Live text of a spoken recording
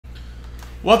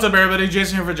What's up, everybody?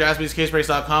 Jason here for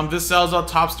jaspyscasebreaks.com. This sells out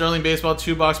Top Sterling Baseball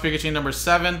 2-box Pikachu number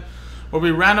 7, where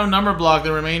we random number block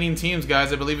the remaining teams,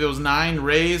 guys. I believe it was 9: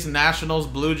 Rays, Nationals,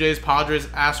 Blue Jays, Padres,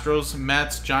 Astros,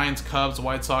 Mets, Giants, Cubs,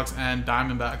 White Sox, and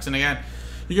Diamondbacks. And again,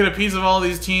 you get a piece of all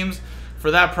these teams for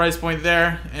that price point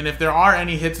there. And if there are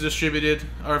any hits distributed,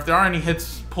 or if there are any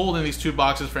hits pulled in these 2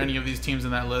 boxes for any of these teams in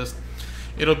that list,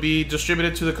 it'll be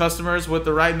distributed to the customers with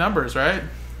the right numbers, right?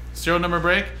 Serial number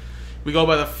break. We go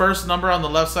by the first number on the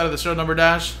left side of the serial number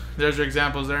dash. There's your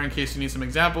examples there in case you need some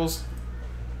examples.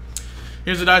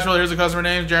 Here's the dice roll. Here's the customer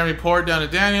names. Jeremy Port down to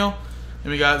Daniel.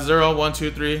 And we got 0, 1,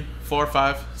 2, 3, 4,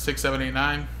 5, 6, 7, 8,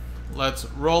 9. Let's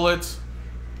roll it.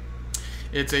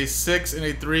 It's a 6 and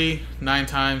a 3, 9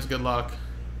 times. Good luck.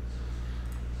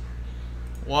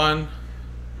 1,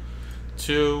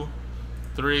 2,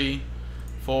 3,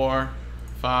 4,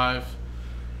 5,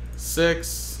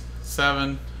 6,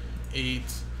 7, 8,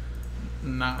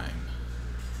 9.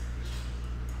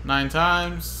 9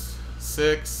 times.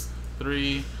 6,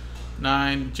 3,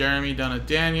 9. Jeremy down to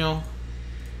Daniel.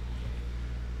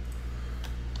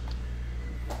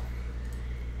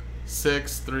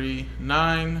 6, 3,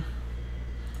 9.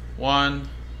 1,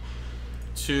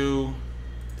 2,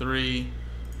 3,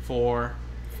 4,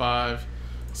 5,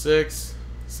 6,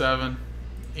 7,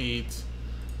 8,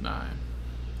 9.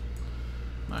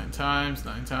 9 times.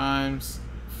 9 times.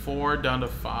 4 down to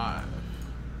 5.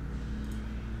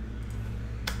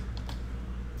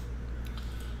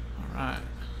 Alright.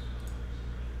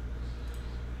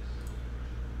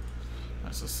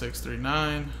 That's a 6, 3,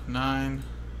 9. 9.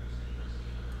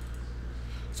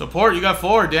 So Port, you got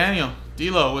 4. Daniel.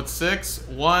 D'Lo with 6.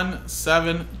 1,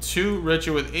 7, 2.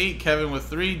 Richard with 8. Kevin with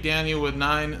 3. Daniel with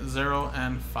 9, 0,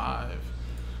 and 5.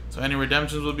 So any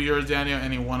redemptions will be yours, Daniel.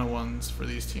 Any 1-on-1s for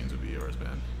these teams will be yours,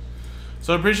 man.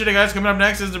 So I appreciate it, guys. Coming up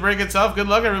next is the break itself. Good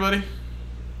luck, everybody.